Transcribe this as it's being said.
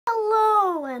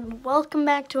and welcome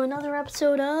back to another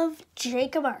episode of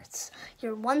Jacob Arts,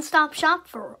 your one-stop shop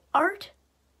for art,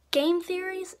 game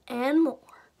theories, and more.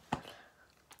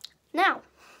 Now,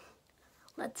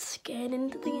 let's get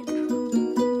into the intro.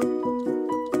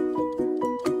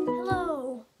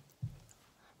 Hello.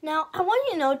 Now, I want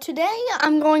you to know, today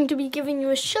I'm going to be giving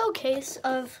you a showcase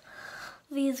of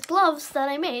these gloves that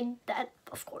I made that,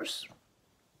 of course,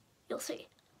 you'll see.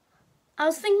 I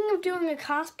was thinking of doing a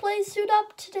cosplay suit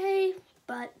up today,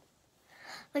 but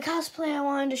the cosplay I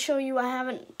wanted to show you I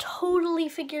haven't totally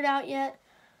figured out yet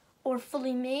or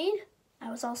fully made. I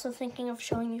was also thinking of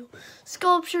showing you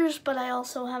sculptures, but I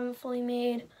also haven't fully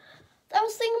made. I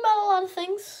was thinking about a lot of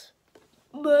things,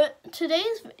 but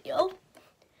today's video,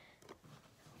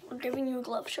 we're giving you a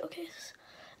glove showcase.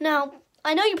 Now,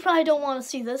 I know you probably don't want to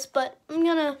see this, but I'm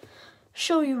gonna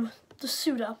show you the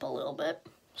suit up a little bit,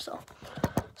 so.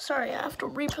 Sorry, I have to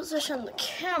reposition the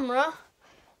camera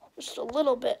just a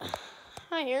little bit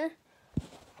higher.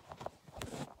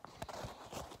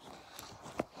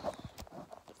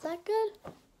 Is that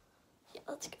good? Yeah,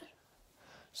 that's good.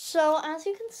 So, as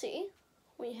you can see,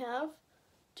 we have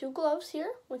two gloves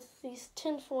here with these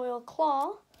tinfoil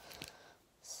claws.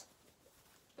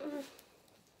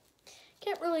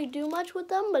 Can't really do much with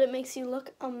them, but it makes you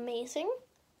look amazing.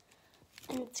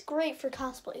 And it's great for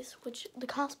cosplays, which the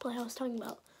cosplay I was talking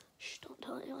about. Shh, don't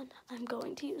tell anyone. I'm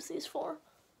going to use these for.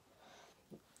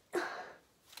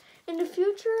 In the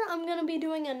future, I'm going to be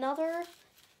doing another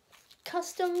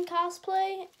custom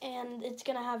cosplay, and it's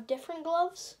going to have different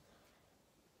gloves.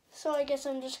 So I guess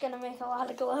I'm just going to make a lot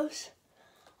of gloves.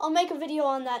 I'll make a video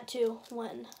on that too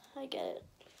when I get it.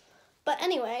 But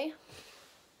anyway,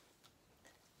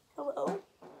 hello.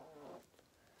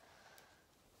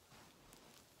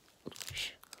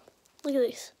 Look at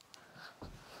these.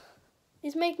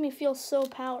 These make me feel so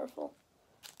powerful.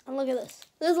 And look at this.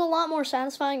 This is a lot more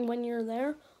satisfying when you're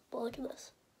there, but look at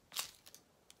this.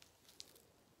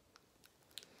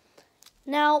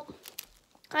 Now,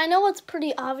 I know it's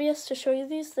pretty obvious to show you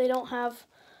these. They don't have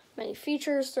many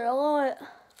features. They're a little bit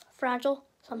fragile.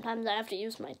 Sometimes I have to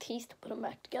use my teeth to put them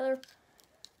back together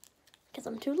because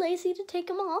I'm too lazy to take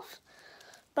them off.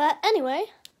 But anyway,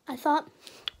 I thought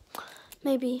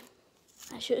maybe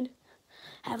I should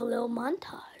have a little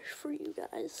montage for you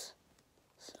guys.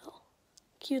 So,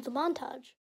 cue the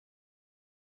montage.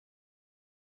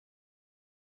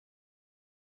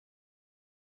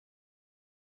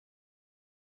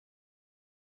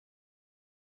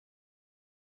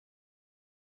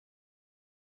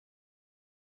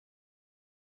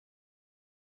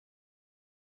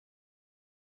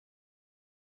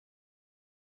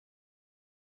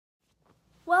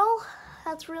 Well,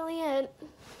 that's really it.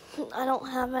 I don't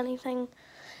have anything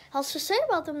else to say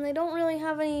about them. They don't really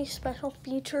have any special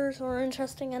features or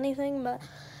interesting anything, but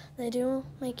they do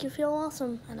make you feel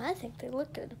awesome, and I think they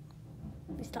look good,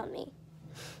 at least on me.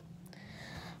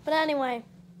 But anyway,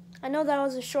 I know that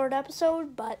was a short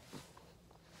episode, but,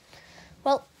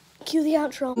 well, cue the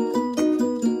outro.